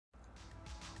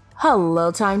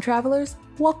Hello, time travelers.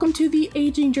 Welcome to the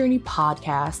Aging Journey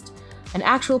podcast, an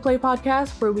actual play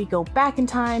podcast where we go back in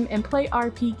time and play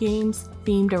RP games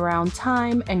themed around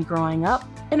time and growing up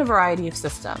in a variety of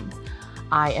systems.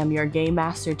 I am your game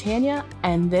master, Tanya,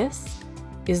 and this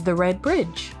is The Red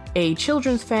Bridge, a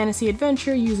children's fantasy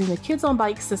adventure using the Kids on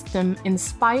Bikes system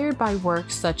inspired by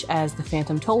works such as The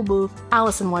Phantom Tollbooth,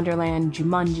 Alice in Wonderland,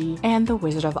 Jumanji, and The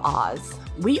Wizard of Oz.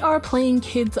 We are playing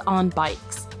Kids on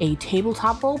Bikes, a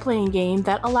tabletop role-playing game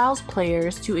that allows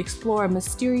players to explore a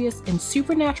mysterious and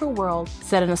supernatural world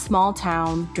set in a small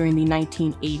town during the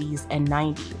 1980s and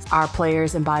 90s. Our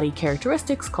players embody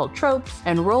characteristics called tropes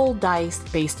and roll dice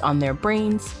based on their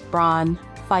brains, brawn,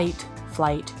 fight,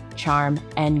 flight, charm,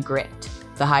 and grit.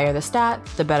 The higher the stat,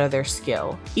 the better their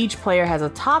skill. Each player has a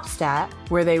top stat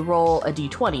where they roll a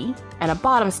d20 and a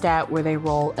bottom stat where they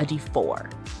roll a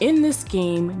d4. In this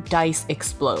game, dice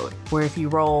explode, where if you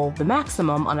roll the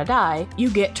maximum on a die,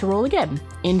 you get to roll again,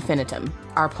 infinitum.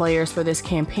 Our players for this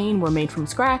campaign were made from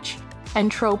scratch,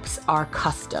 and tropes are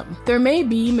custom. There may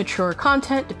be mature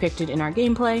content depicted in our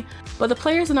gameplay, but the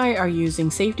players and I are using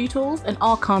safety tools, and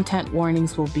all content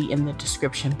warnings will be in the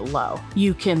description below.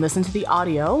 You can listen to the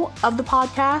audio of the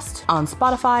podcast on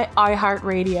Spotify,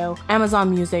 iHeartRadio,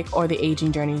 Amazon Music, or the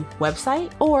Aging Journey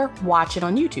website, or watch it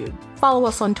on YouTube. Follow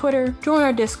us on Twitter, join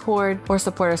our Discord, or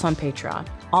support us on Patreon.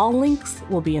 All links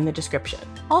will be in the description.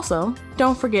 Also,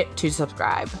 don't forget to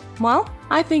subscribe. Well,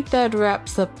 I think that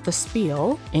wraps up the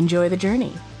spiel. Enjoy the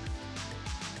journey.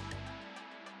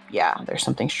 Yeah, there's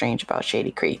something strange about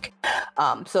Shady Creek.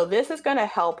 So this is going to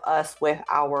help us with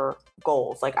our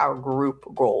goals, like our group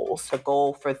goals. The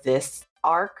goal for this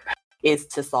arc is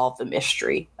to solve the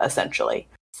mystery, essentially.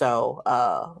 So,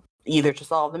 either to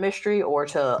solve the mystery or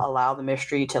to allow the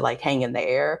mystery to like hang in the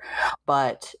air.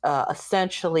 But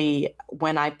essentially,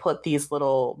 when I put these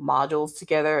little modules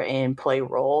together in play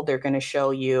role, they're going to show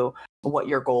you what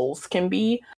your goals can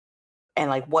be and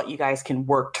like what you guys can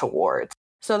work towards.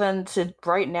 So then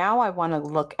right now, I want to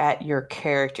look at your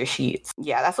character sheets.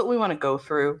 Yeah, that's what we want to go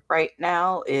through right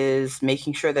now, is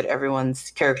making sure that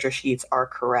everyone's character sheets are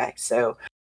correct. So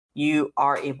you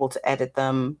are able to edit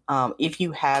them. If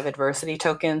you have adversity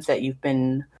tokens that you've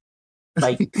been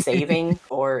like saving,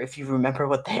 or if you remember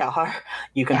what they are,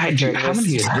 you can. I do. How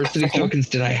many adversity tokens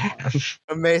did I have?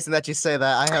 Amazing that you say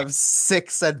that. I have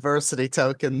 6 adversity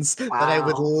tokens that I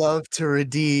would love to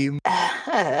redeem.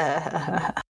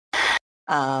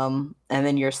 And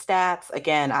then your stats.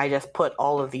 Again, I just put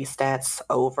all of these stats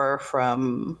over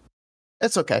from.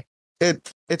 It's okay.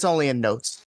 It's only in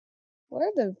notes. What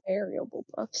are the variable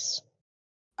buffs?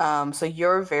 So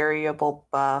your variable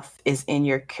buff is in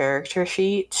your character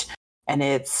sheet, and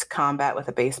it's combat with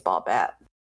a baseball bat.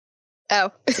 Oh.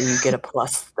 So you get a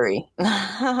 +3. Well,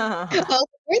 where are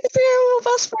the variable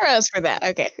buffs for us for that?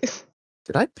 Okay.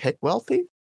 Did I pick wealthy?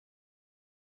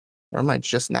 Or am I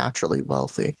just naturally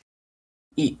wealthy?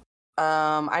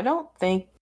 I don't think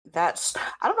that's...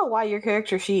 I don't know why your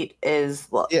character sheet is...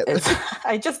 Well, yeah.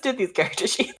 I just did these character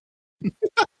sheets.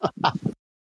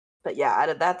 But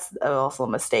yeah, that's also a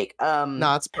mistake.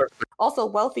 No, it's perfect. Also,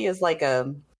 wealthy is like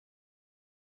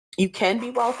you can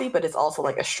be wealthy, but it's also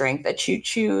like a strength that you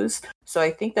choose. So I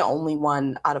think the only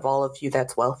one out of all of you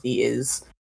that's wealthy is,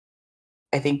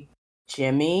 I think,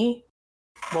 Jimmy.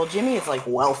 Well, Jimmy is like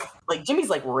wealth. Like Jimmy's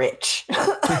like rich.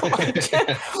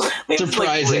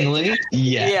 Surprisingly, like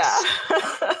yes.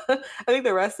 Yeah. I think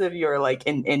the rest of you are like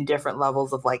in different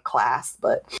levels of like class,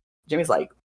 but Jimmy's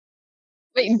like.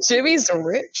 Wait, Jimmy's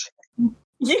rich?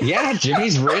 Yeah,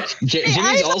 Jimmy's rich.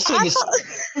 Jimmy's also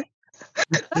the.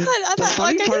 I thought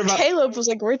like, about Caleb was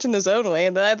like rich in his own way,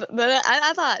 and then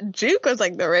I thought Juke was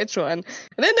like the rich one.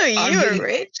 I didn't know you were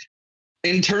rich.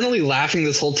 Internally laughing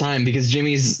this whole time because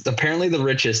Jimmy's apparently the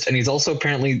richest, and he's also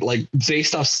apparently like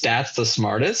based off stats the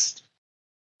smartest,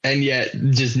 and yet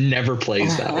just never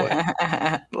plays that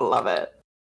way. Love it.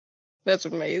 That's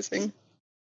amazing.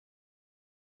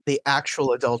 The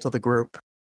actual adult of the group.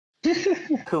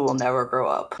 Who will never grow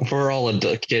up. We're all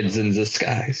kids in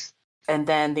disguise. And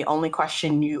then the only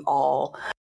question you all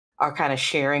are kind of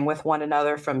sharing with one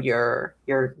another from your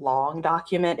long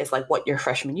document is like what your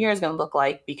freshman year is going to look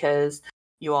like, because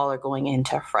you all are going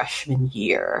into freshman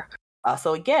year.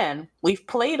 So again, we've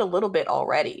played a little bit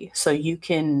already, so you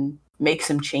can make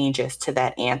some changes to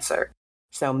that answer.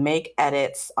 So make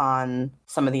edits on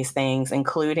some of these things,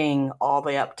 including all the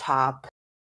way up top.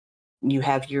 You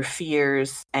have your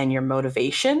fears and your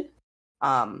motivation.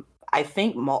 I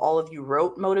think all of you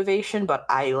wrote motivation, but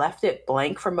I left it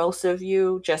blank for most of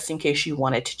you just in case you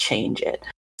wanted to change it.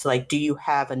 So like, do you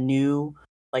have a new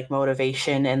like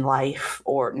motivation in life,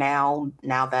 or now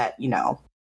that, you know,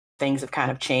 things have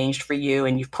kind of changed for you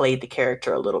and you've played the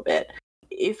character a little bit.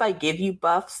 If I give you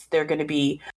buffs, they're going to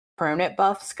be permanent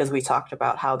buffs because we talked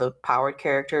about how the powered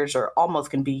characters are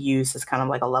almost going to be used as kind of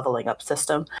like a leveling up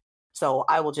system. So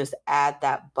I will just add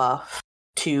that buff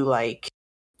to like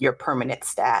your permanent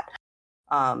stat.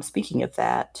 Speaking of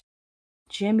that,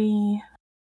 Jimmy,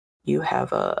 you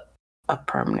have a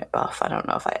permanent buff. I don't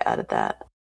know if I added that.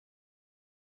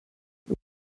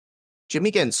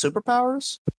 Jimmy getting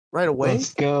superpowers right away?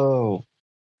 Let's go.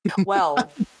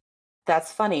 Well,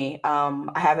 that's funny.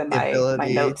 I have in The my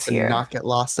ability notes to here. not get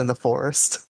lost in the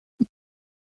forest.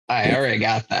 I already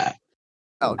got that.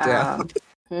 Oh, damn.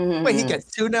 Wait, he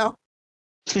gets 2 now?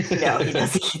 No, he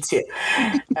doesn't get to.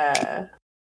 Let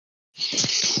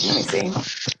me see.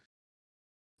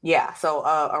 Yeah, so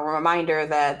a reminder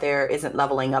that there isn't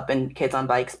leveling up in Kids on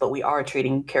Bikes, but we are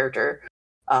treating character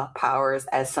powers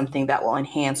as something that will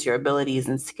enhance your abilities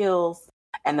and skills,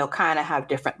 and they'll kind of have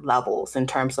different levels in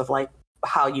terms of like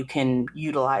how you can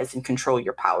utilize and control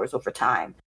your powers over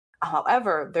time.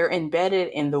 However, they're embedded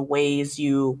in the ways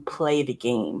you play the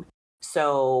game.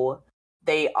 So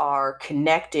they are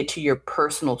connected to your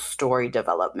personal story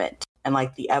development and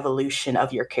like the evolution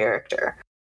of your character.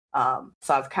 So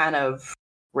I've kind of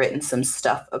written some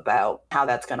stuff about how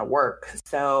that's going to work.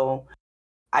 So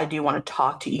I do want to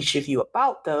talk to each of you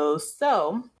about those.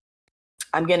 So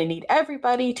I'm going to need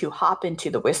everybody to hop into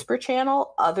the Whisper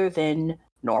channel other than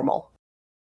normal.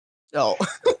 Oh.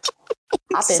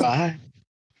 Hop in.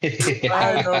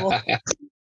 Bye.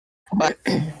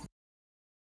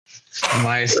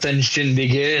 My ascension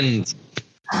begins.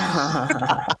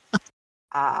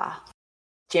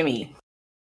 Jimmy.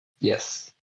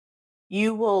 Yes.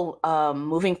 You will,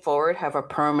 moving forward, have a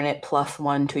permanent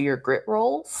 +1 to your grit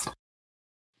rolls.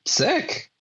 Sick.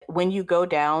 When you go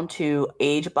down to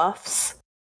age buffs,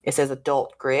 it says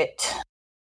adult grit.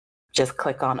 Just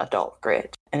click on adult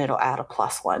grit and it'll add a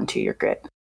 +1 to your grit.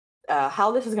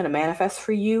 How this is going to manifest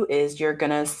for you is you're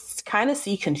going to kind of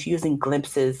see confusing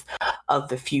glimpses of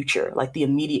the future, like the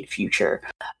immediate future.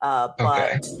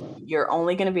 But you're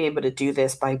only going to be able to do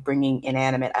this by bringing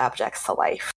inanimate objects to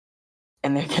life.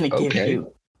 And they're going to give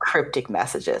you cryptic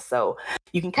messages. So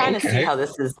you can kind of see how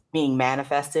this is being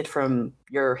manifested from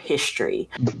your history,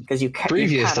 because you've kind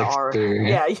of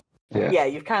already,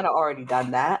 you've kind of already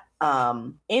done that.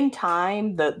 In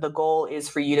time, the goal is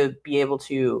for you to be able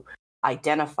to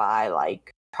identify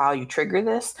like how you trigger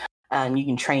this, and you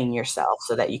can train yourself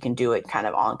so that you can do it kind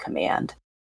of on command.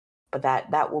 But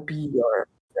that will be your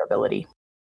ability.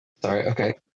 Sorry.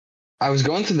 Okay. I was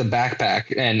going through the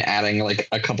backpack and adding like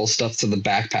a couple stuff to the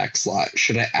backpack slot.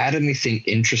 Should I add anything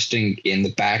interesting in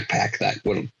the backpack that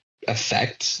would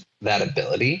affect that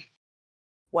ability?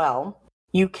 Well,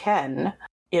 you can.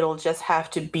 It'll just have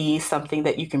to be something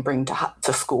that you can bring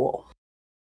to school.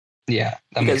 Yeah,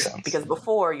 that makes sense. Because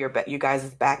before, you guys'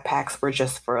 backpacks were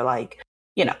just for like,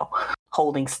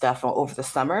 holding stuff over the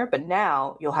summer. But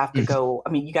now you'll have to go. I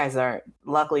mean, you guys are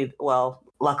luckily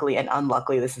and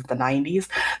unluckily, this is the 90s.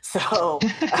 So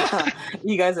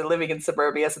you guys are living in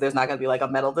suburbia, so there's not going to be like a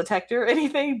metal detector or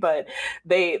anything, but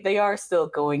they are still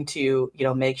going to,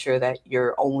 make sure that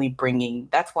you're only bringing,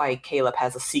 that's why Caleb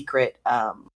has a secret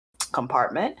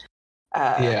compartment.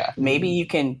 Maybe you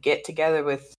can get together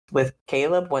with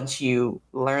Caleb once you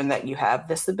learn that you have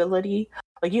this ability.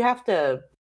 Like you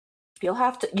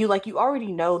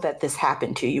already know that this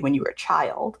happened to you when you were a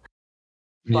child,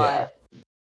 but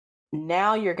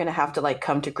now you're going to have to like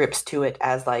come to grips to it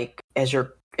as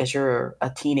you're a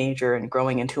teenager and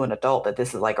growing into an adult, that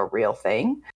this is like a real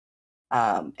thing,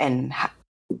 and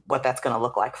what that's going to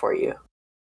look like for you.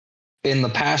 In the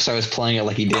past, I was playing it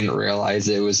like he didn't realize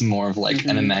it was more of like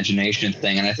an imagination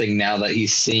thing. And I think now that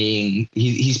he's seeing,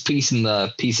 he's piecing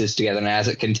the pieces together, and as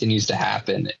it continues to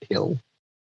happen, he'll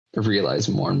realize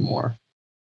more and more.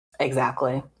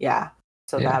 Exactly. Yeah.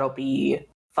 So that'll be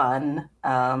fun,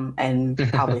 and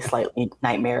probably slightly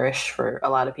nightmarish for a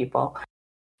lot of people.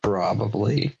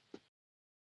 Probably.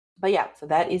 But yeah, so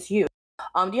that is you.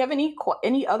 Do you have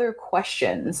any other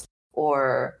questions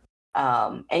or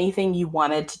anything you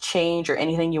wanted to change, or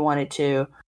anything you wanted to,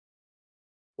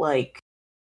 like,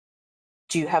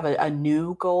 do you have a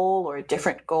new goal or a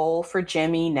different goal for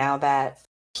Jimmy now that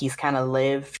he's kind of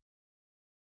lived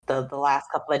the last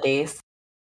couple of days?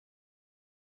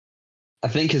 I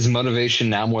think his motivation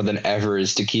now more than ever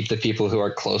is to keep the people who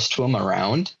are close to him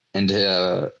around, and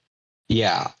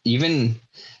even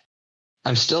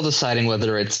I'm still deciding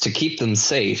whether it's to keep them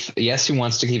safe. Yes, he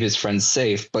wants to keep his friends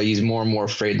safe, but he's more and more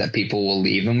afraid that people will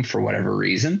leave him for whatever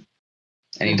reason,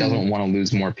 and he doesn't want to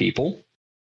lose more people.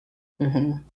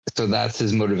 So that's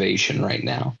his motivation right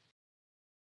now.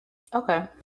 Okay.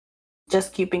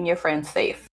 Just keeping your friends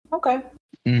safe. Okay.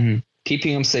 Mm-hmm.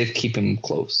 Keeping him safe, keep him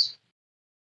close.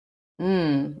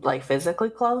 Like physically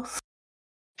close?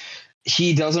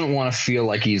 He doesn't want to feel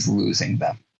like he's losing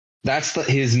them. That's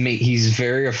he's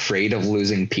very afraid of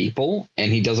losing people,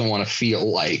 and he doesn't want to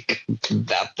feel like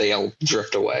that they'll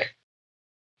drift away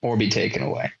or be taken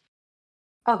away.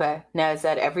 Okay. Now, is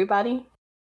that everybody?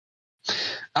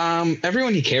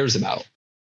 Everyone he cares about.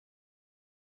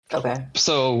 Okay.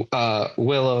 So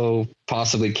Willow,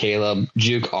 possibly Caleb,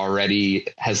 Juke already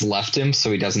has left him,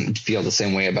 so he doesn't feel the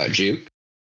same way about Juke.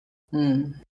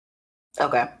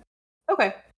 Okay.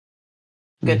 Okay.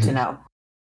 Good to know.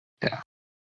 Yeah.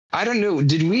 I don't know.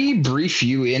 Did we brief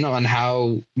you in on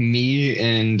how me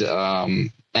and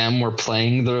Em were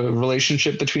playing the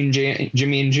relationship between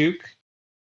Jimmy and Juke?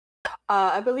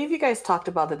 I believe you guys talked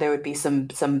about that there would be some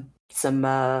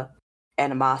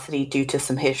animosity due to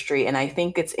some history, and I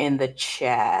think it's in the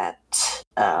chat.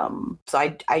 So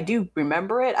I do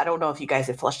remember it. I don't know if you guys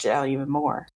have fleshed it out even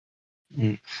more.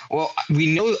 Well,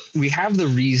 we know we have the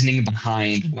reasoning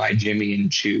behind why Jimmy and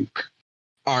Juke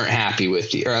aren't happy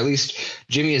with you, or at least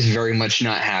Jimmy is very much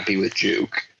not happy with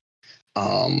Juke.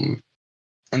 And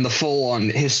the full on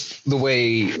the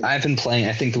way I've been playing,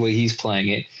 I think the way he's playing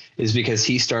it is because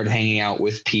he started hanging out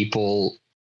with people.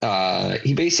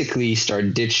 He basically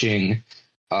started ditching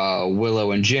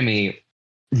Willow and Jimmy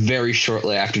very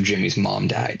shortly after Jimmy's mom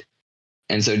died.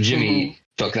 And so Jimmy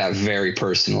took that very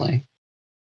personally.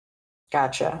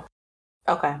 Gotcha.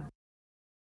 Okay.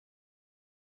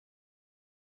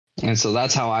 And so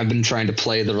that's how I've been trying to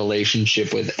play the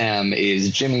relationship with M.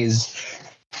 Is Jimmy's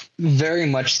very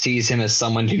much sees him as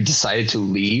someone who decided to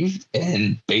leave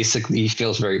and basically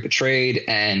feels very betrayed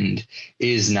and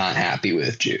is not happy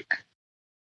with Juke.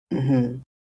 Okay.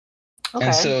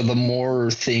 And so the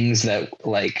more things that,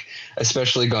 like,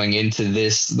 especially going into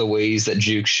this, the ways that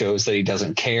Juke shows that he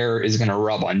doesn't care is going to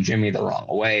rub on Jimmy the wrong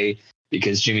way,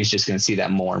 because Jimmy's just going to see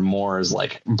that more and more as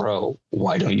like, bro,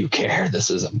 why don't you care? This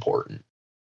is important.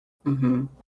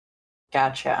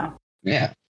 Gotcha.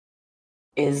 Yeah.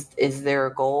 Is there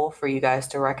a goal for you guys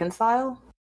to reconcile?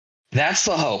 That's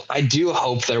the hope. I do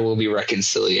hope there will be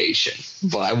reconciliation,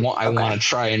 but I want to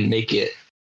try and make it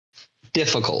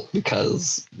difficult,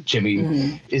 because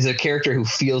Jimmy is a character who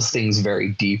feels things very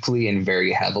deeply and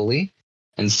very heavily.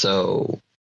 And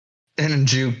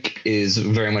Juke is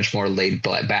very much more laid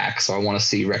back. So I want to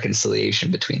see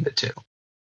reconciliation between the two.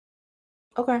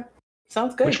 Okay.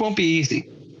 Sounds good. Which won't be easy.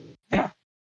 Yeah.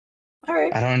 All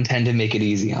right. I don't intend to make it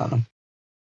easy on them.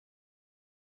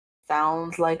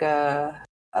 Sounds like a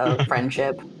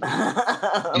friendship.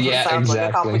 Yeah, Sounds exactly. like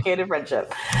a complicated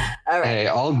friendship. All right. Hey,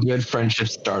 all good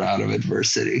friendships start out of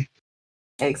adversity.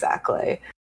 Exactly.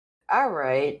 All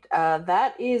right.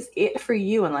 That is it for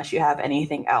you, unless you have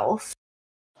anything else.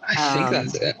 I think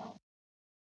that's it.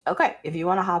 Okay. If you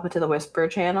want to hop into the Whisper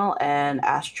channel and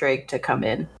ask Drake to come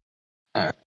in. All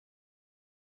right.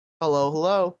 Hello,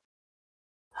 hello.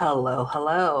 Hello,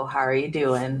 hello. How are you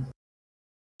doing?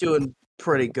 Doing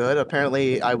pretty good.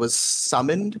 Apparently, I was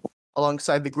summoned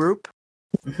alongside the group.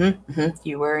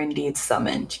 You were indeed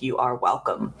summoned. You are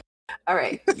welcome. All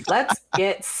right, let's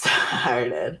get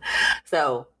started.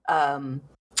 So,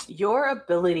 your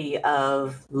ability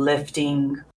of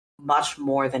lifting much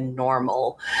more than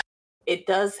normal, it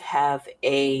does have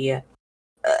a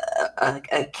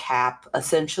cap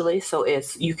essentially. So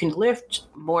you can lift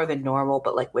more than normal,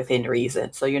 but like within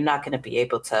reason. So you're not going to be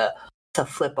able to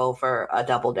flip over a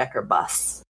double-decker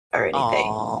bus or anything.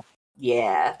 Aww.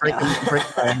 Yeah.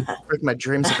 Break my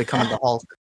dreams of becoming the Hulk.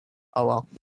 Oh well.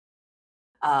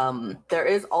 There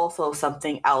is also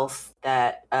something else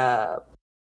that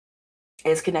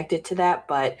is connected to that,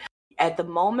 but at the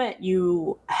moment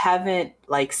you haven't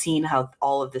like seen how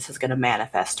all of this is going to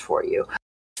manifest for you.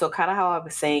 So kind of how I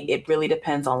was saying, it really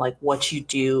depends on like what you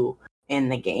do in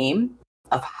the game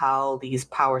of how these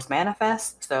powers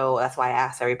manifest. So that's why I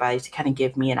asked everybody to kind of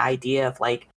give me an idea of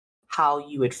like how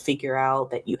you would figure out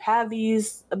that you have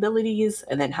these abilities,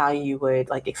 and then how you would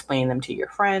like explain them to your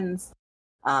friends.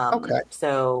 Okay.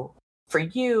 So for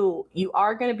you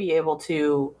are going to be able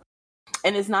to,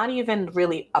 and it's not even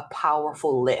really a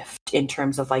powerful lift in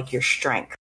terms of like your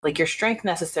strength. Like your strength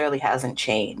necessarily hasn't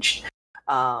changed.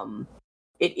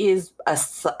 It is a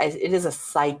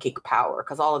psychic power,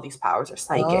 because all of these powers are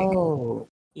psychic. Oh.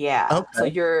 Yeah. Okay. So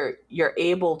you're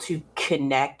able to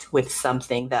connect with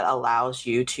something that allows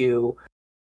you to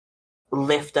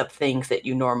lift up things that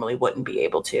you normally wouldn't be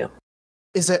able to.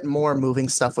 Is it more moving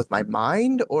stuff with my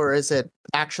mind, or is it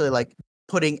actually like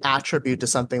putting attribute to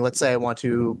something? Let's say I want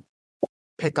to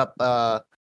pick up a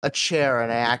chair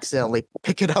and I accidentally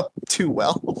pick it up too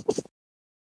well.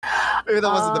 Maybe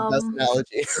that wasn't the best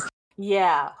analogy.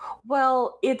 Yeah.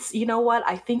 Well, it's, you know what?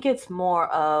 I think it's more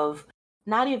of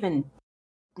not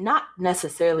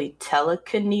necessarily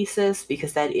telekinesis,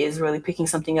 because that is really picking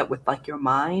something up with like your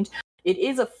mind. It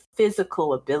is a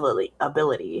physical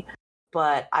ability,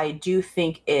 but I do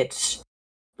think it's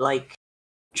like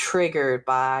triggered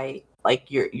by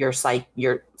like your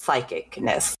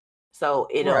psychicness. So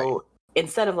it'll,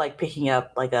 instead of like picking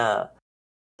up like a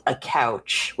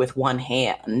couch with one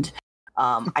hand,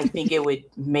 I think it would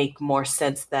make more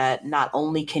sense that not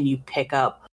only can you pick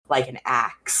up like an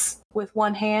axe with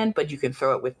one hand, but you can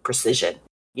throw it with precision.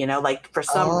 You know, like for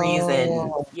some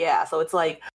reason, yeah. So it's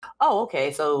like, oh,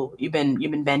 okay. So you've been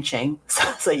benching,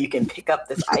 so you can pick up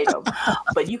this item,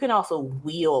 but you can also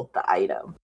wield the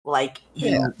item like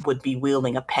you would be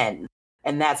wielding a pen,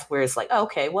 and that's where it's like, oh,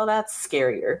 okay, well, that's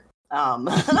scarier.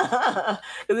 Because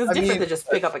it's different to just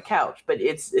pick up a couch, but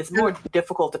it's more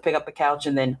difficult to pick up a couch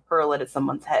and then hurl it at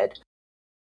someone's head.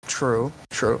 True.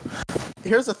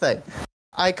 Here's the thing.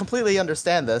 I completely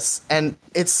understand this, and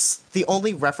it's the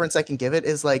only reference I can give it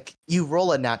is like you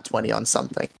roll a nat 20 on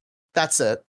something. That's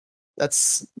it.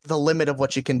 That's the limit of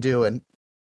what you can do, and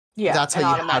that's how you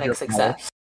automatic have your success. power.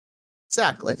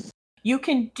 Exactly. You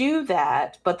can do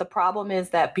that, but the problem is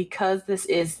that because this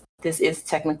is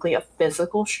technically a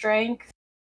physical strength,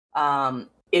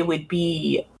 it would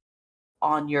be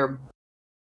on your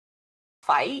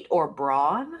fight or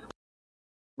brawn.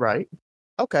 Right.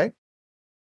 Okay.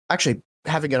 Actually,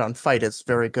 having it on fight is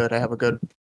very good. I have a good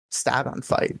stat on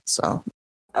fight, so.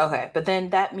 Okay, but then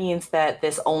that means that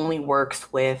this only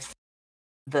works with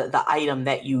the item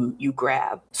that you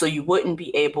grab. So you wouldn't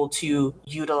be able to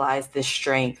utilize this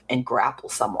strength and grapple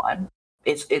someone.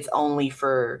 It's only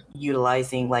for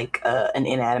utilizing like an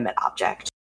inanimate object.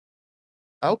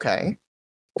 Okay.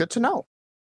 Good to know.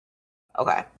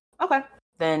 Okay.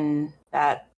 Then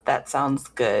that sounds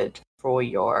good for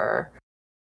your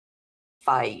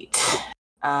fight.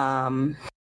 I'll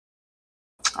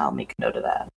make a note of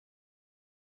that.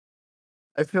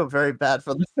 I feel very bad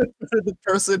for the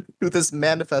person who this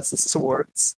manifests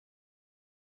towards.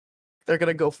 They're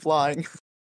gonna go flying.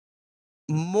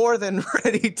 More than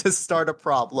ready to start a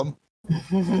problem.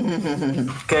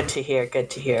 Good to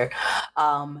hear.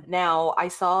 Now, I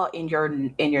saw in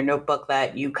your notebook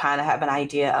that you kind of have an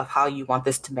idea of how you want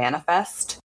this to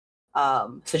manifest.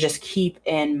 So just keep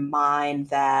in mind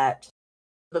that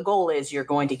the goal is you're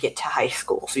going to get to high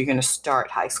school. So you're going to start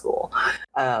high school.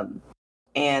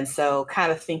 And so kind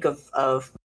of think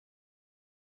of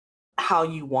how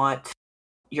you want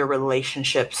your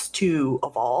relationships to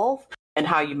evolve and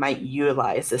how you might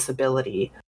utilize this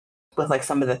ability with like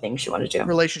some of the things you want to do.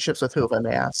 Relationships with who, if I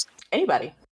may ask?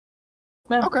 Anybody.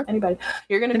 Yeah, okay. Anybody.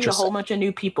 You're going to meet a whole bunch of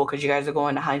new people because you guys are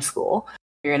going to high school.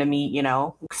 You're going to meet,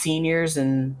 seniors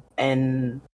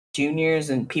and juniors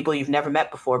and people you've never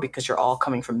met before because you're all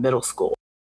coming from middle school.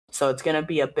 So it's going to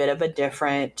be a bit of a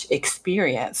different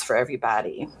experience for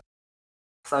everybody.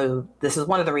 So this is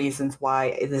one of the reasons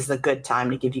why this is a good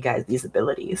time to give you guys these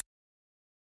abilities.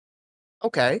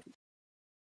 Okay.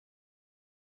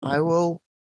 I will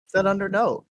set under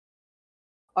note.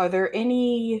 Are there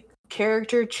any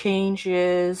character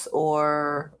changes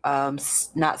or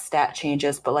not stat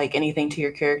changes, but like anything to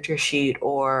your character sheet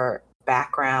or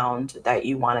background that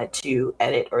you wanted to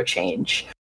edit or change?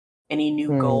 Any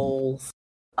new goals?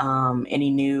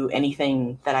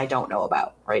 Anything that I don't know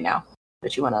about right now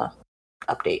that you want to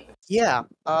update? Yeah.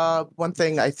 One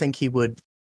thing I think he would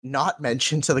not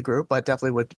mention to the group, but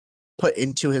definitely would put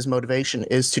into his motivation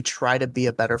is to try to be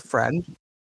a better friend.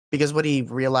 Because what he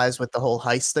realized with the whole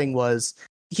heist thing was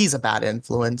he's a bad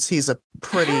influence. He's a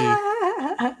pretty...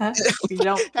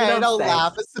 don't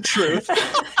laugh. It's the truth.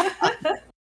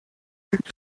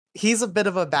 He's a bit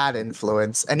of a bad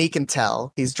influence, and he can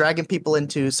tell. He's dragging people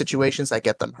into situations that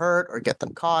get them hurt or get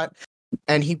them caught,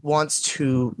 and he wants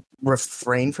to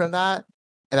refrain from that.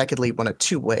 And that could lead one of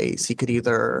two ways. He could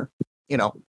either,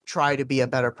 try to be a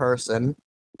better person.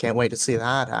 Can't wait to see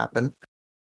that happen.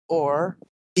 Or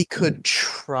he could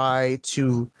try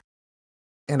to,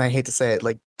 and I hate to say it,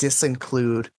 like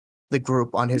disinclude the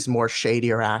group on his more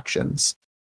shadier actions,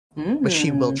 which he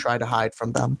will try to hide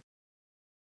from them.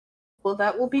 Well,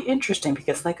 that will be interesting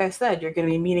because, like I said, you're going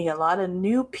to be meeting a lot of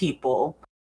new people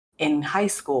in high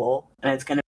school, and it's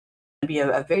going to be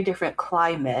a very different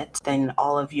climate than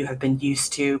all of you have been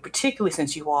used to, particularly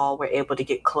since you all were able to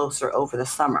get closer over the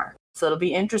summer. So it'll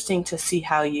be interesting to see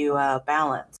how you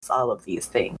balance all of these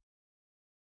things.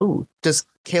 Ooh, does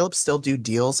Caleb still do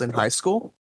deals in high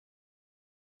school?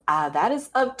 That is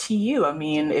up to you. I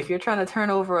mean, if you're trying to turn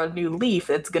over a new leaf,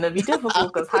 it's going to be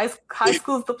difficult because high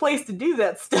school is the place to do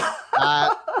that stuff.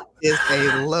 is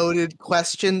a loaded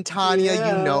question, Tanya.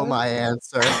 Yeah. You know my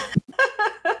answer.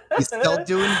 He's still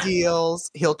doing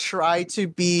deals. He'll try to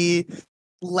be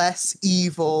less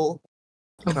evil.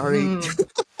 Caleb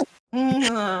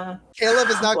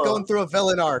is not going through a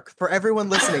villain arc. For everyone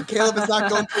listening, Caleb is not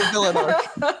going through a villain arc.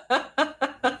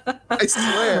 I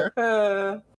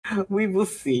swear. We will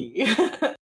see.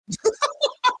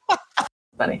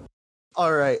 Funny.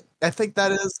 All right. I think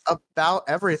that is about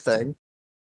everything.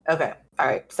 Okay. All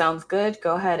right. Sounds good.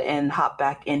 Go ahead and hop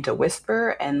back into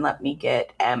Whisper and let me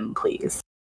get M, please.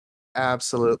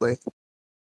 Absolutely.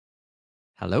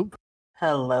 Hello.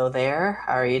 Hello there.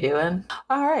 How are you doing?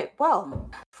 All right.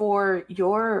 Well, for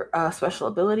your special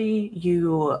ability,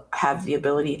 you have the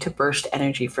ability to burst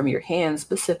energy from your hands,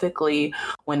 specifically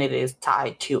when it is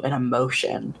tied to an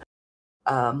emotion.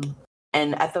 And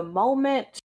at the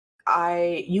moment,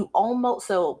 kind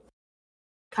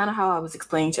of how I was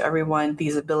explaining to everyone,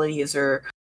 these abilities are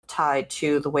tied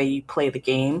to the way you play the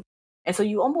game. And so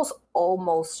you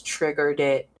almost triggered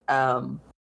it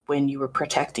when you were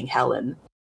protecting Helen.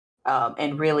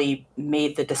 And really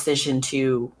made the decision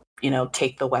to,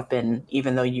 take the weapon,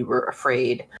 even though you were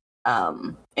afraid.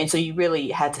 And so you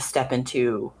really had to step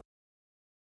into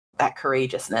that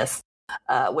courageousness,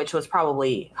 which was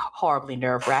probably horribly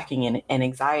nerve-wracking and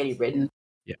anxiety-ridden.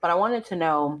 Yeah. But I wanted to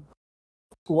know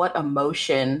what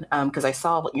emotion, because I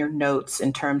saw your notes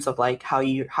in terms of like how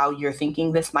you're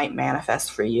thinking this might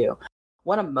manifest for you.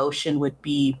 What emotion would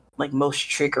be like most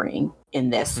triggering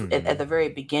in this at the very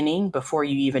beginning before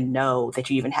you even know that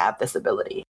you even have this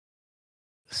ability?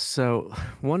 So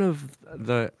one of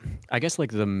the, I guess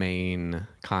like the main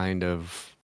kind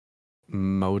of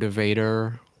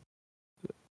motivator,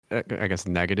 I guess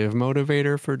negative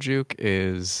motivator for Juke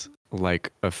is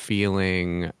like a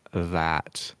feeling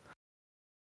that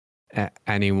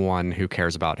anyone who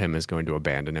cares about him is going to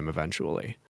abandon him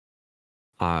eventually.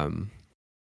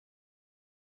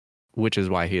 Which is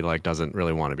why he like doesn't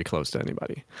really want to be close to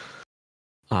anybody.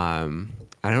 I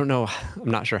don't know. I'm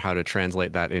not sure how to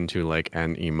translate that into like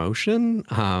an emotion.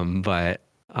 But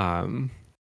I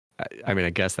mean, I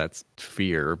guess that's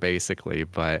fear basically,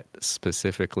 but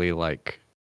specifically like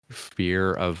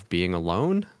fear of being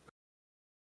alone.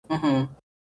 Mm-hmm.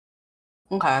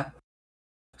 Okay.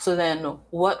 So then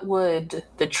what would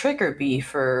the trigger be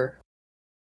for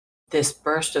this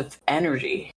burst of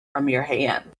energy from your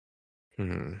hand?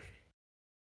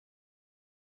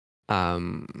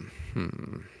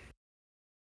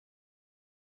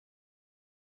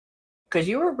 Because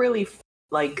you were really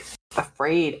like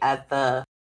afraid at the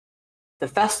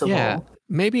festival. Yeah,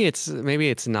 maybe it's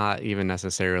not even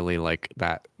necessarily like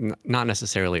that. Not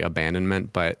necessarily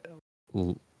abandonment, but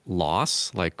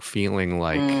loss. Like feeling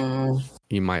like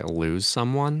you might lose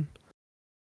someone.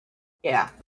 Yeah,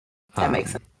 that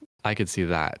makes sense. I could see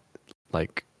that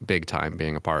like big time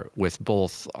being a part with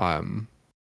both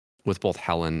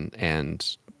Helen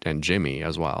and Jimmy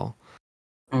as well.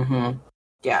 Mm-hmm.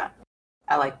 Yeah,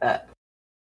 I like that.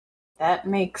 That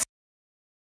makes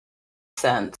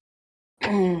sense.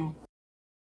 Okay.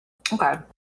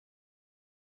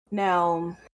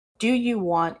 Now, do you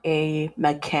want a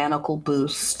mechanical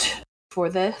boost for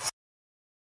this?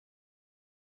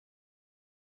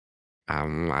 I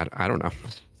don't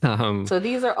know. So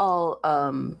these are all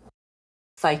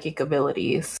psychic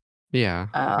abilities. Yeah.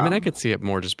 I mean, I could see it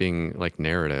more just being like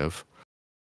narrative.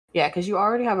 Yeah, because you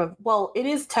already have it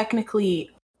is technically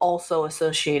also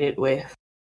associated with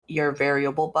your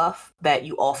variable buff that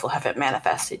you also haven't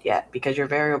manifested yet, because your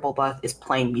variable buff is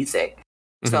playing music.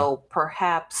 Mm-hmm. So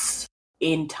perhaps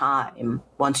in time,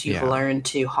 once you've learned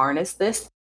to harness this,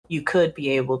 you could be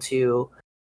able to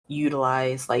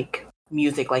utilize like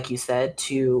music, like you said,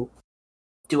 to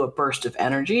do a burst of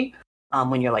energy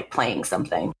when you're like playing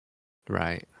something.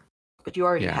 Right. But you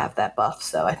already have that buff,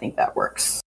 so I think that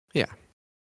works. Yeah.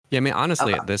 Yeah, I mean,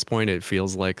 honestly, at this point, it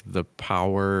feels like the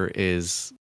power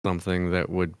is something that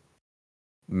would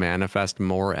manifest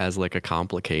more as like a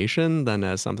complication than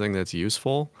as something that's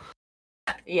useful.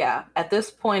 Yeah, at this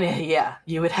point,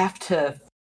 you would have to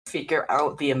figure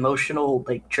out the emotional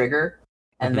like trigger,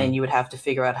 and then you would have to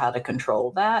figure out how to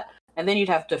control that, and then you'd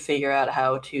have to figure out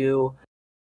how to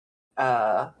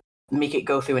make it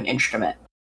go through an instrument.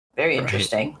 Very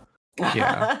interesting.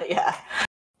 Yeah. Yeah.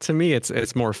 To me,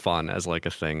 it's more fun as like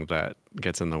a thing that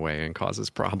gets in the way and causes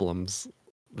problems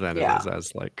than it is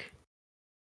as like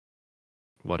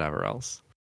whatever else.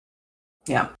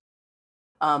 Yeah.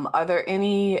 Are there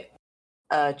any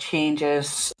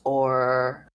changes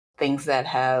or things that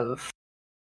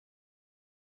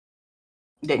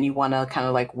you want to kind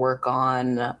of like work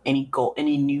on?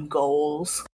 Any new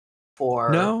goals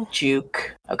for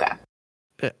Juke? Okay.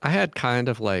 I had kind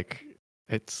of like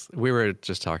we were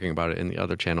just talking about it in the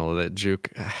other channel that Juke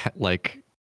like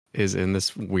is in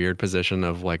this weird position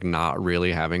of like not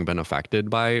really having been affected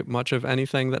by much of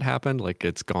anything that happened. Like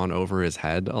it's gone over his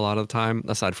head a lot of the time,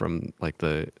 aside from like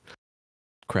the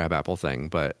Crabapple thing.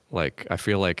 But like I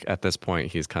feel like at this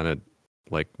point he's kind of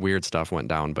like weird stuff went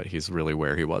down, but he's really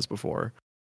where he was before.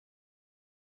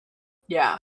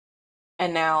 Yeah.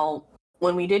 And now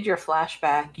when we did your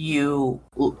flashback,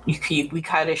 we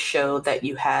kind of showed that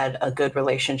you had a good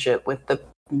relationship with the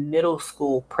middle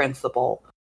school principal,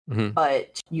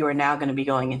 but you are now going to be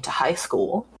going into high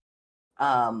school.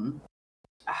 What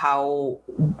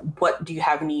do you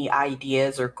have any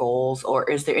ideas or goals, or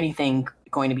is there anything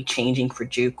going to be changing for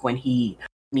Juke when he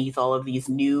meets all of these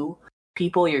new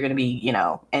people? You're going to be,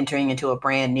 entering into a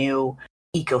brand new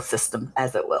ecosystem,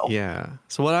 as it will. Yeah.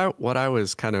 So what I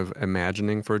was kind of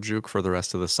imagining for Juke for the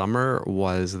rest of the summer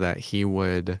was that he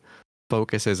would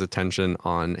focus his attention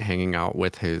on hanging out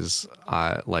with his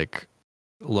like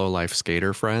low life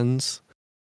skater friends,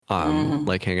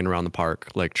 like hanging around the park,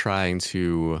 like trying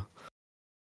to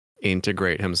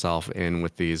integrate himself in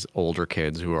with these older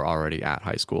kids who are already at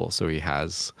high school. So he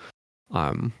has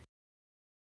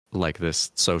like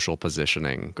this social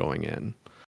positioning going in.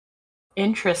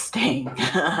 Interesting.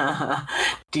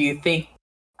 Do you think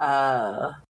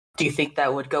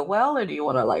that would go well, or do you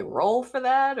want to like roll for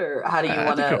that, or how do you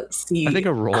want to see? I think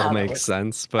a roll makes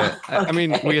sense, but okay. I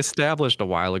mean, we established a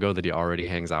while ago that he already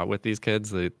hangs out with these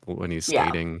kids when he's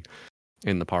skating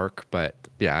in the park. But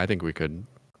yeah, I think we could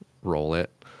roll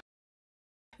it.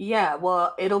 Yeah,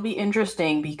 well, it'll be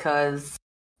interesting because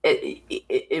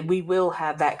we will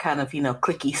have that kind of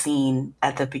clicky scene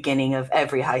at the beginning of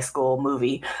every high school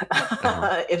movie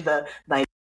in the 90s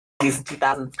and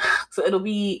 2000s. So it'll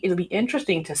be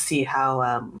interesting to see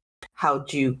how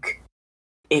Juke,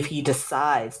 if he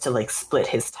decides to like split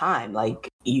his time, like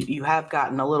you have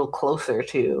gotten a little closer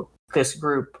to this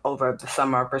group over the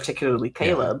summer, particularly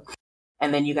Caleb,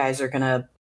 and then you guys are gonna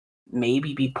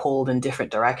maybe be pulled in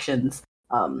different directions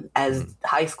as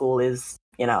high school is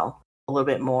a little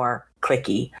bit more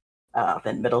clicky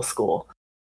than middle school.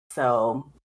 So,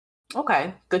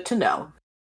 okay, good to know.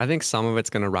 I think some of it's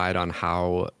going to ride on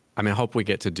I hope we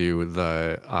get to do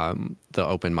the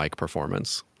open mic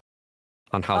performance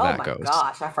on how that goes. Oh my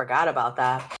gosh, I forgot about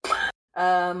that.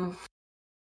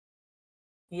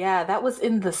 Yeah, that was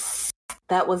in the.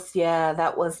 I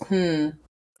mean,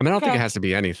 I don't think it has to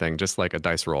be anything. Just like a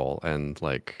dice roll, and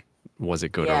like, was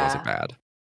it good or was it bad?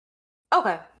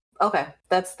 Okay,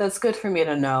 that's good for me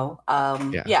to know.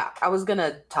 I was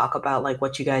gonna talk about like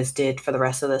what you guys did for the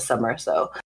rest of the summer.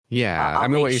 So I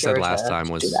mean, what you said last time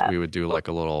was we would do like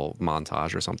a little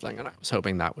montage or something, and I was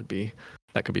hoping that could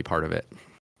be part of it.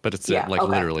 But it's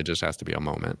literally just has to be a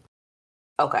moment.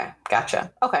 Okay,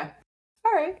 gotcha. Okay,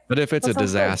 all right. But if it's a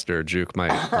disaster, Juke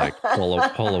might like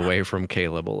pull away from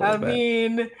Caleb a little bit. I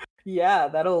mean, yeah,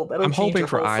 that'll. I'm hoping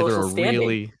for either a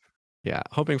really. Yeah,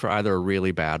 hoping for either a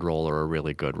really bad roll or a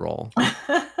really good roll.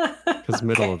 Because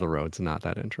middle of the road's not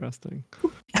that interesting.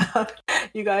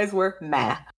 You guys were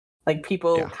meh. Like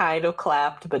people kind of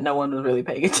clapped, but no one was really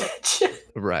paying attention.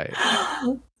 Right.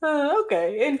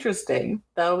 Okay, interesting.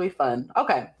 That'll be fun.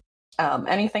 Okay.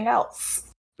 Anything else?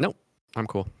 Nope, I'm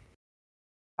cool.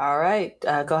 All right,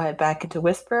 go ahead back into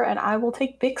Whisper, and I will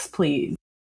take Bix, please.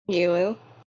 You will.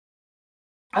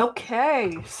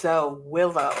 Okay, so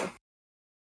Willow.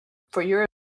 For your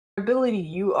ability,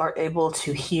 you are able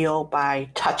to heal by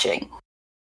touching.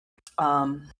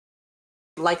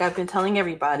 Like I've been telling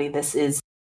everybody, this is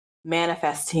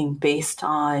manifesting based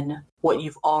on what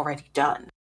you've already done.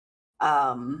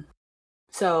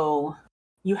 So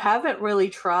you haven't really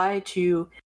tried to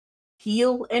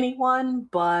heal anyone,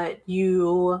 but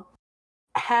you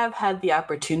have had the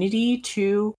opportunity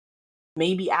to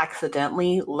maybe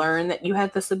accidentally learn that you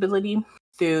had this ability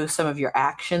through some of your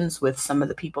actions with some of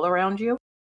the people around you.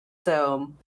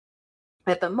 So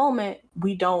at the moment,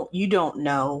 you don't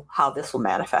know how this will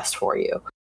manifest for you.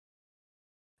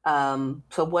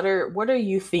 So what are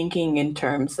you thinking in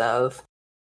terms of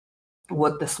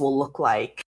what this will look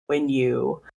like when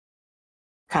you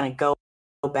kind of go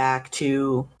back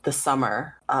to the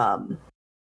summer, and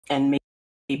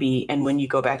maybe when you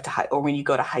go back to when you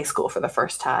go to high school for the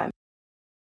first time?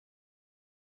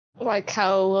 Like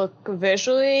how it'll look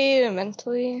visually and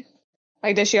mentally?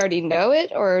 Like, does she already know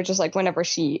it, or just like whenever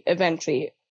she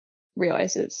eventually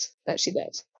realizes that she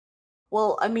does?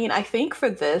 Well, I mean, I think for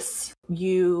this,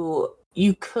 you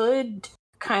could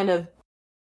kind of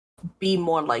be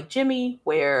more like Jimmy,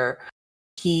 where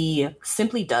he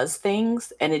simply does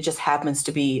things and it just happens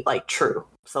to be like true.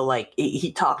 So like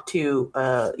he talked to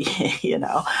you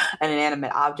know, an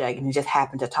inanimate object and he just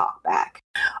happened to talk back.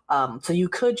 So you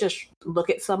could just look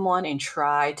at someone and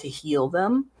try to heal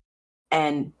them,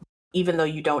 and even though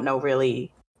you don't know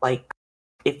really like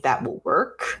if that will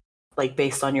work, like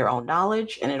based on your own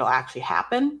knowledge and it'll actually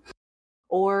happen,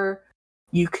 or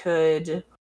you could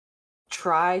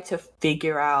try to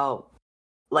figure out,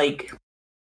 like,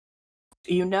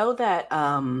 you know that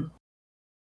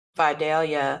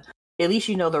Vidalia, at least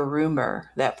you know the rumor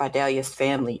that Vidalia's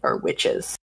family are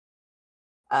witches.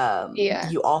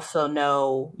 You also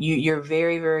know you're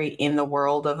very, very in the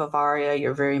world of Avaria.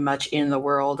 You're very much in the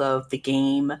world of the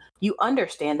game. You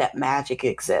understand that magic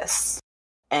exists,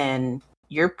 and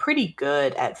you're pretty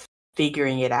good at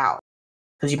figuring it out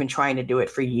because you've been trying to do it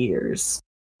for years.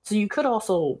 So you could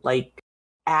also like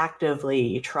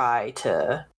actively try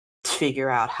to figure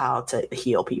out how to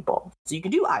heal people. So you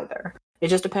can do either. It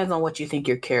just depends on what you think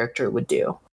your character would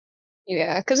do.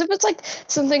 Yeah, because if it's like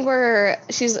something where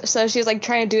she's like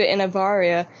trying to do it in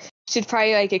Avaria, she'd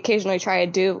probably like occasionally try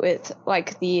to do it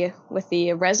with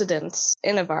the residents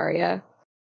in Avaria,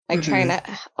 like trying to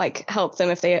like help them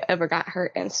if they ever got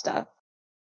hurt and stuff.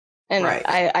 And right.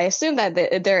 I assume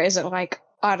that there isn't like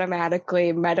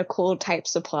automatically medical type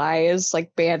supplies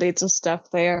like band-aids and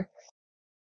stuff there.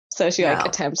 So she like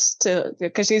attempts to,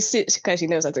 because she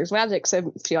knows that there's magic,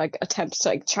 so she like attempts to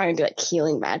like try and do like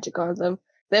healing magic on them.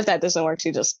 But if that doesn't work,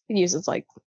 she just uses like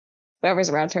whoever's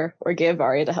around her or give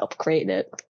Varia to help create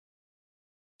it.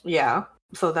 Yeah,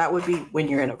 so that would be when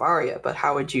you're in Avaria, but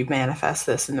how would you manifest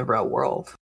this in the real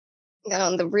world?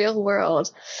 In the real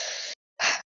world,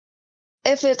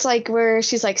 if it's like where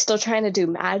she's like still trying to do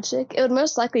magic, it would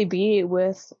most likely be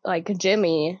with like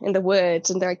Jimmy in the woods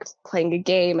and they're like playing a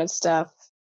game and stuff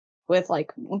with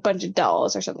like a bunch of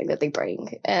dolls or something that they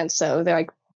bring. And so they're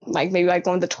like maybe like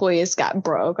one of the toys got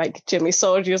broke, like Jimmy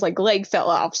Soldier's like leg fell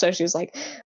off, so she's like,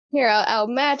 here, I'll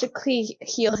magically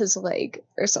heal his leg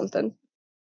or something.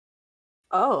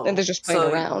 Oh. And they're just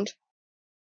playing around.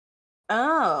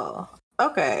 Oh,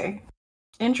 okay.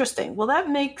 Interesting. Well, that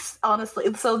makes,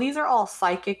 honestly, so these are all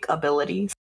psychic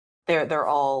abilities. They're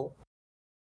all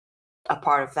a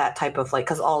part of that type of like,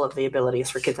 because all of the abilities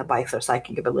for kids and bikes are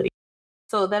psychic abilities.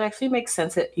 So that actually makes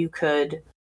sense that you could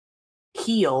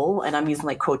heal, and I'm using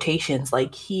like quotations,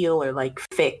 like heal or like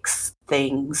fix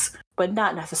things, but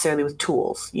not necessarily with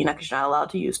tools, you know, because you're not allowed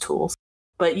to use tools.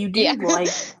 But you do like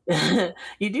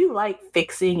you do like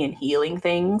fixing and healing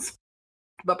things,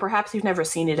 but perhaps you've never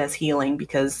seen it as healing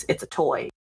because it's a toy.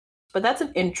 But that's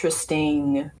an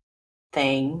interesting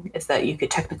thing, is that you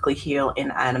could technically heal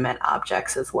inanimate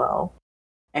objects as well.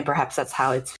 And perhaps that's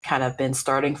how it's kind of been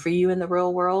starting for you in the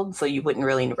real world, so you wouldn't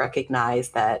really recognize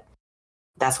that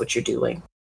that's what you're doing.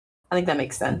 I think that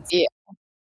makes sense. Yeah.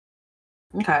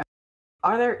 Okay.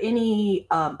 Are there any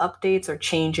updates or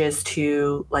changes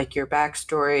to like your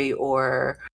backstory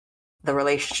or the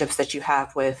relationships that you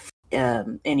have with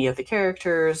any of the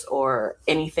characters, or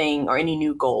anything, or any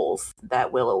new goals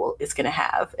that Willow is going to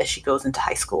have as she goes into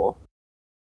high school?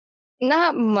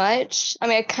 Not much. I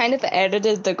mean, I kind of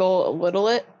edited the goal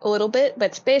a little bit,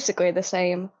 but it's basically the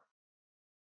same.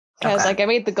 Because like I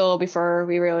made the goal before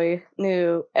we really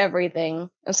knew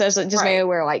everything, and so it's just maybe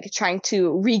we're like trying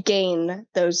to regain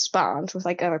those bonds with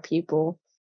like other people,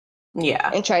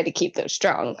 and try to keep those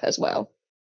strong as well.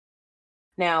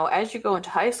 Now, as you go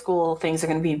into high school, things are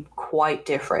going to be quite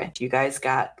different. You guys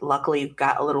luckily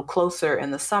got a little closer in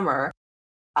the summer,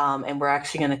 and we're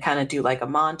actually going to kind of do like a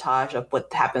montage of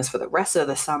what happens for the rest of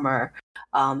the summer.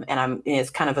 And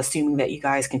it's kind of assuming that you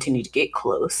guys continue to get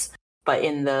close. But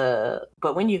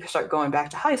when you start going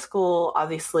back to high school,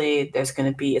 obviously it's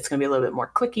going to be a little bit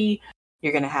more cliquey.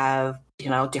 You're going to have,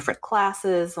 different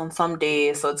classes on some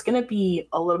days. So it's going to be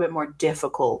a little bit more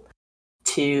difficult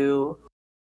to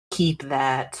keep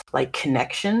that like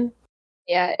connection.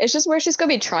 Yeah, it's just where she's going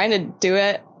to be trying to do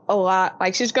it a lot.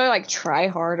 Like she's going to like try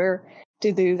harder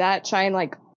to do that, try and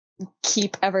like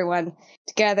keep everyone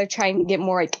together, trying to get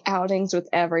more like outings with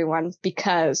everyone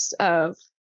because of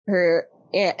her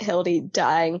Aunt Hildy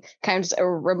dying, kind of just a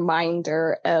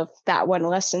reminder of that one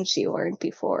lesson she learned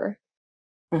before.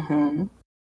 Mm-hmm.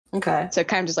 Okay. So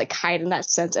kind of just like hide in that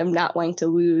sense of not wanting to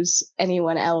lose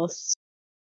anyone else.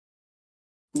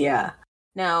 Yeah.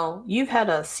 Now, you've had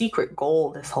a secret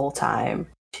goal this whole time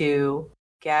to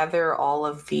gather all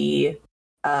of the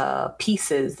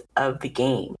pieces of the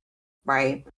game,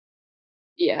 right?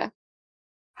 Yeah.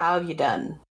 How have you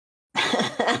done?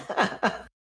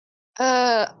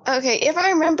 Okay, if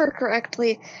I remember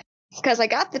correctly, because I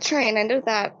got the train, I know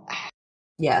that.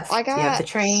 Yes, you have the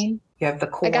train, You have the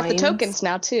coins. I got the tokens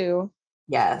now too.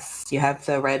 Yes, you have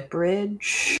the red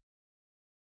bridge.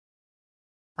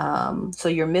 So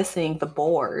you're missing the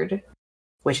board,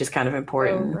 which is kind of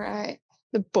important. Oh, right.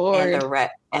 The board.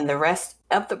 And the rest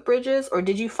of the bridges, or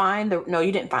did you find no,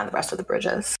 you didn't find the rest of the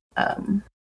bridges. So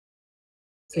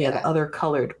yeah, the other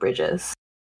colored bridges.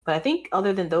 But I think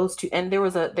other than those two, and there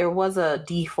was a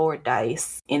D4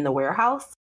 dice in the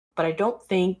warehouse, but I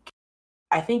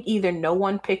think either no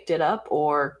one picked it up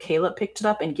or Caleb picked it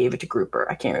up and gave it to Grouper.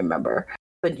 I can't remember.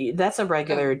 But that's a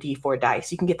regular D4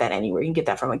 dice. You can get that anywhere. You can get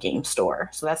that from a game store.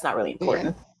 So that's not really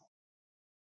important. Yeah.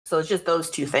 So it's just those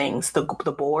two things, the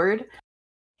board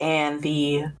and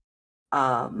the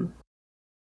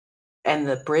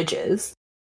bridges.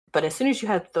 But as soon as you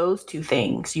have those two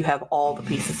things, you have all the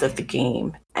pieces of the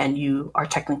game and you are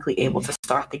technically able to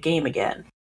start the game again.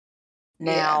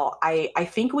 Now, I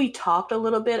think we talked a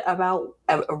little bit about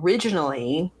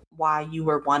originally why you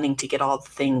were wanting to get all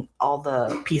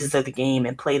the pieces of the game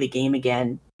and play the game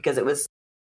again, because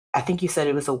I think you said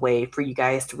it was a way for you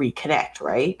guys to reconnect,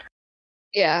 right?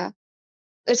 Yeah.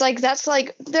 It's like, that's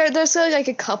like, there's really like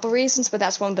a couple reasons, but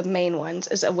that's one of the main ones,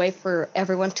 is a way for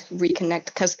everyone to reconnect,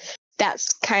 because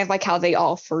that's kind of like how they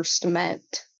all first met.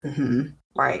 Mm-hmm.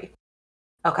 Right.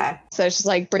 Okay. So it's just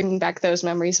like bringing back those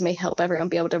memories may help everyone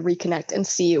be able to reconnect and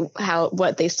see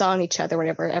what they saw in each other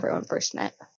whenever everyone first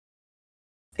met.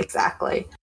 Exactly.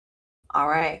 All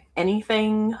right.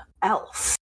 Anything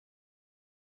else?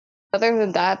 Other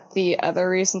than that, the other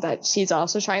reason that she's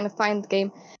also trying to find the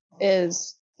game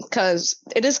is because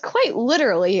it is quite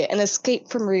literally an escape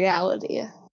from reality.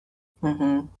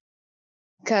 Mm-hmm.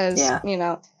 Because,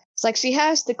 it's like she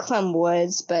has the Clem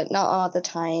Woods, but not all the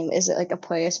time is it like a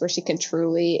place where she can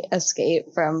truly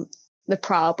escape from the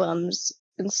problems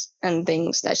and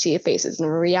things that she faces in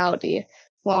reality.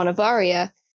 While in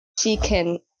Avaria, she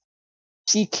can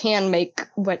make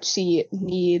what she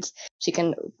needs. She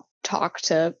can talk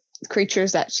to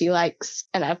creatures that she likes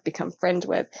and have become friends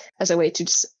with as a way to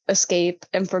just escape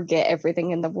and forget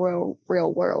everything in the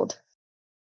real world.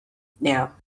 Yeah.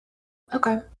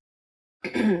 Okay.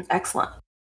 Excellent.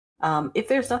 If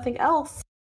there's nothing else,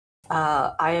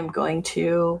 I am going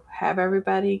to have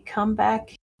everybody come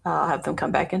back. Have them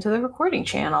come back into the recording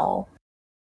channel.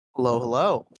 Hello,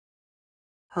 hello.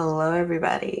 Hello,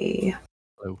 everybody.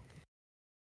 Hello.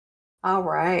 All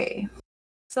right.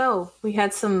 So we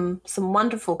had some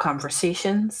wonderful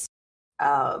conversations,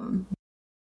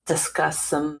 discussed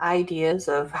some ideas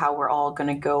of how we're all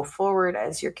going to go forward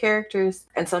as your characters.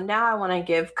 And so now I want to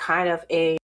give kind of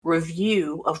a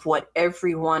review of what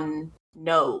everyone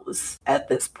knows at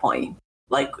this point.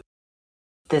 Like,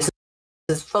 this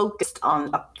is focused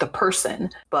on the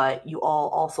person, but you all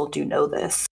also do know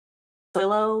this.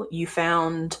 Willow, you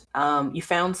found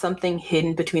something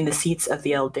hidden between the seats of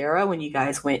the Eldera when you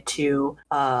guys went to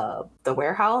the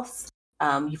warehouse.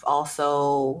 You've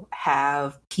also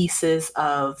have pieces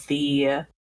of the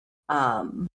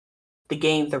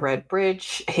game, the Red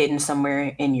Bridge, hidden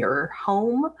somewhere in your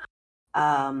home.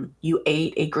 You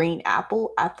ate a green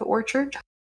apple at the orchard.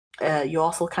 You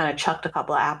also kind of chucked a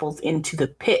couple of apples into the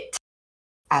pit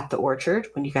at the orchard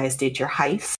when you guys did your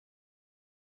heist.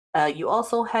 You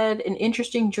also had an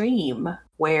interesting dream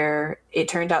where it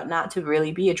turned out not to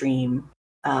really be a dream,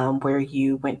 where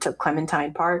you went to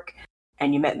Clementine Park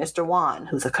and you met Mr. Juan,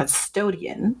 who's a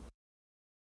custodian.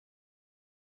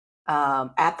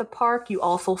 At the park, you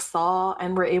also saw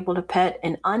and were able to pet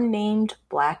an unnamed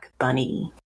black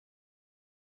bunny.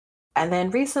 And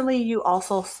then recently, you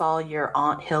also saw your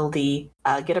Aunt Hildy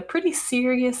get a pretty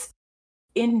serious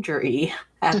injury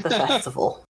at the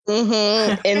festival.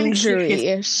 Mm-hmm. Injury.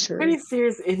 Pretty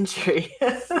serious injury.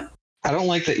 I don't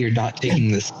like that you're not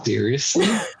taking this seriously.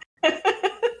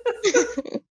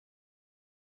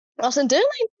 Also, didn't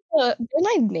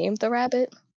I name the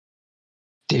rabbit?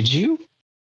 Did you?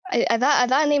 I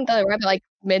thought I named the rabbit like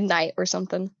Midnight or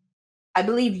something. I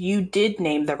believe you did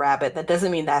name the rabbit. That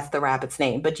doesn't mean that's the rabbit's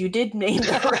name, but you did name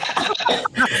the rabbit.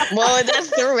 Well,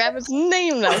 that's the rabbit's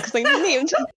name though, because I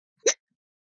named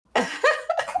it.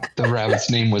 The rabbit's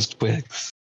name was Twix.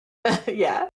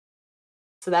 Yeah.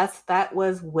 So that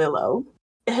was Willow.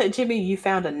 Jimmy, you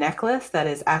found a necklace that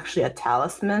is actually a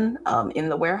talisman in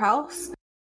the warehouse.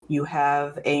 You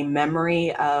have a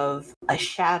memory of a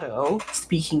shadow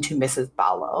speaking to Mrs.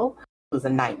 Ballo, who's a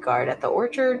night guard at the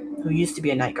orchard, who used to be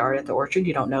a night guard at the orchard.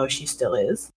 You don't know if she still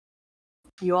is.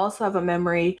 You also have a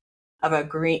memory of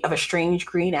a strange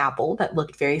green apple that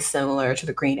looked very similar to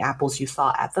the green apples you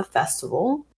saw at the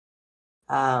festival.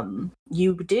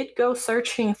 You did go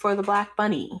searching for the black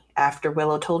bunny after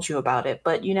Willow told you about it,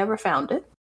 but you never found it.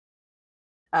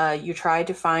 You tried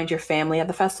to find your family at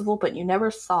the festival, but you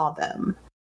never saw them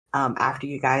after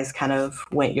you guys kind of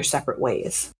went your separate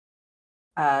ways.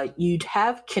 You'd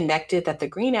have connected that the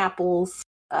green apples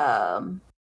have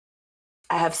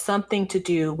something to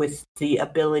do with the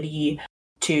ability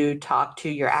to talk to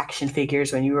your action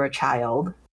figures when you were a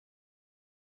child.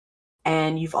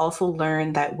 And you've also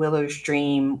learned that Willow's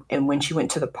dream, and when she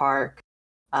went to the park,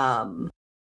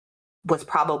 was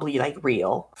probably like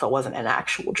real, so it wasn't an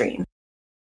actual dream.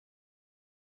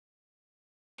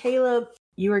 Caleb,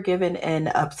 you were given an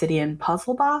obsidian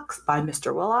puzzle box by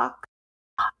Mr. Willock.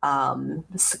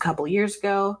 This is a couple years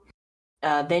ago.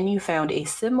 Then you found a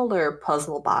similar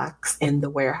puzzle box in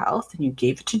the warehouse and you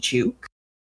gave it to Juke.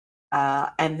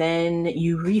 And then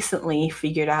you recently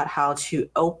figured out how to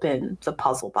open the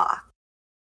puzzle box.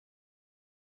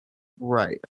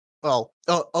 Right. Well,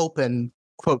 open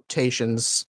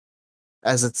quotations,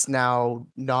 as it's now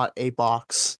not a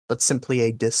box, but simply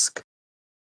a disc.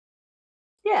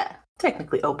 Yeah,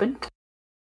 technically opened.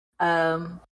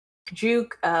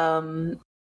 Juke, Helen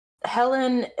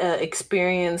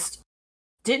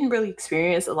didn't really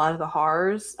experience a lot of the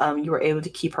horrors. You were able to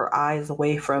keep her eyes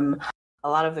away from a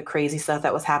lot of the crazy stuff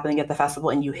that was happening at the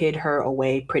festival, and you hid her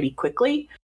away pretty quickly.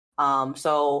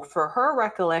 So for her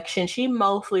recollection, she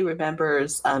mostly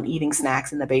remembers eating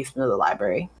snacks in the basement of the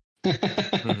library.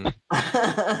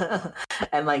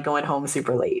 And like going home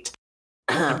super late.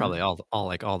 And probably all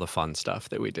the fun stuff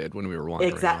that we did when we were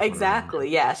wandering. Exactly.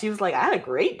 Yeah. She was like, I had a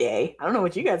great day. I don't know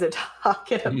what you guys are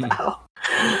talking about.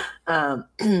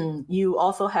 You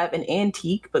also have an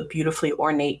antique but beautifully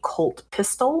ornate Colt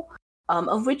pistol,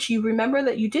 of which you remember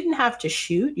that you didn't have to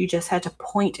shoot. You just had to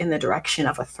point in the direction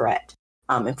of a threat.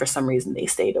 And for some reason they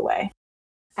stayed away.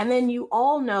 And then you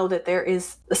all know that there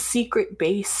is a secret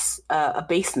a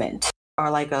basement, or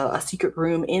like a secret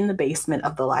room in the basement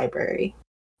of the library.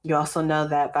 You also know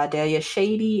that Vidalia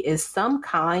Shady is some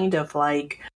kind of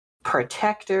like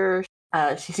protector.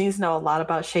 She seems to know a lot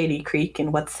about Shady Creek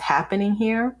and what's happening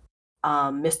here.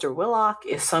 Mr. Willock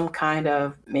is some kind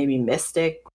of maybe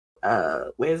mystic,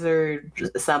 wizard,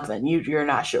 something. You're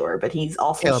not sure, but he's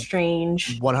also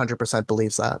strange. 100%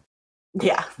 believes that.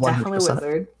 Yeah, 100%. definitely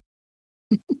wizard.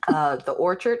 The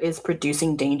orchard is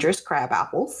producing dangerous crab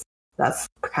apples. That's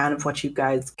kind of what you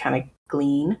guys kind of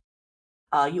glean.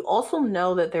 You also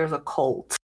know that there's a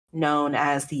cult known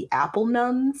as the Apple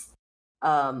Nuns,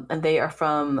 and they are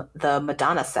from the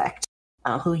Madonna sect,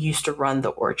 who used to run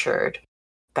the orchard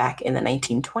back in the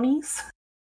 1920s.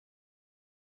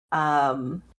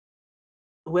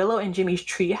 Willow and Jimmy's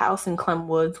treehouse in Clem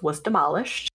Woods was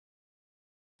demolished.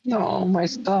 No, my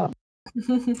stuff.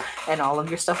 And all of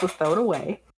your stuff was thrown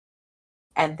away.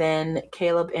 And then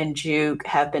Caleb and Juke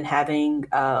have been having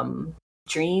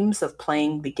dreams of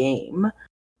playing the game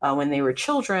when they were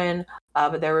children,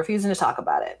 but they're refusing to talk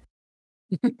about it.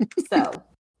 So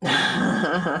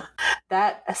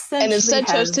that essentially and instead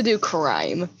chose to do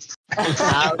crime.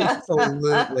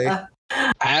 Absolutely.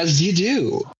 As you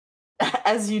do.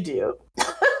 As you do.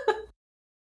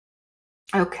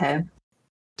 Okay.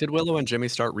 Did Willow and Jimmy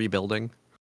start rebuilding?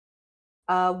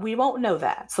 We won't know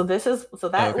that. So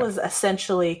that was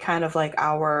essentially kind of like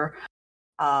our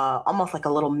almost like a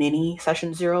little mini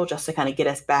session 0, just to kind of get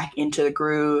us back into the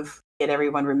groove, get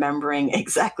everyone remembering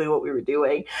exactly what we were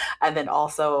doing, and then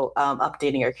also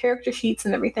updating our character sheets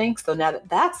and everything. So now that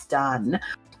that's done,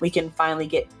 we can finally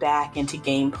get back into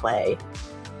gameplay.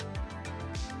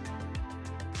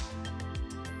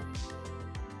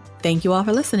 Thank you all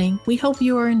for listening. We hope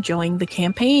you are enjoying the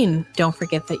campaign. Don't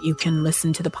forget that you can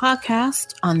listen to the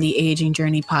podcast on the Aging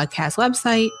Journey podcast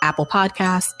website, Apple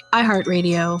Podcasts,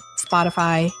 iHeartRadio,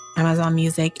 Spotify, Amazon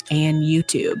Music, and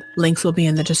YouTube. Links will be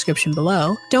in the description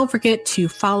below. Don't forget to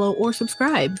follow or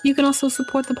subscribe. You can also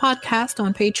support the podcast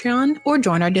on Patreon or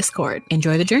join our Discord.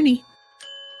 Enjoy the journey.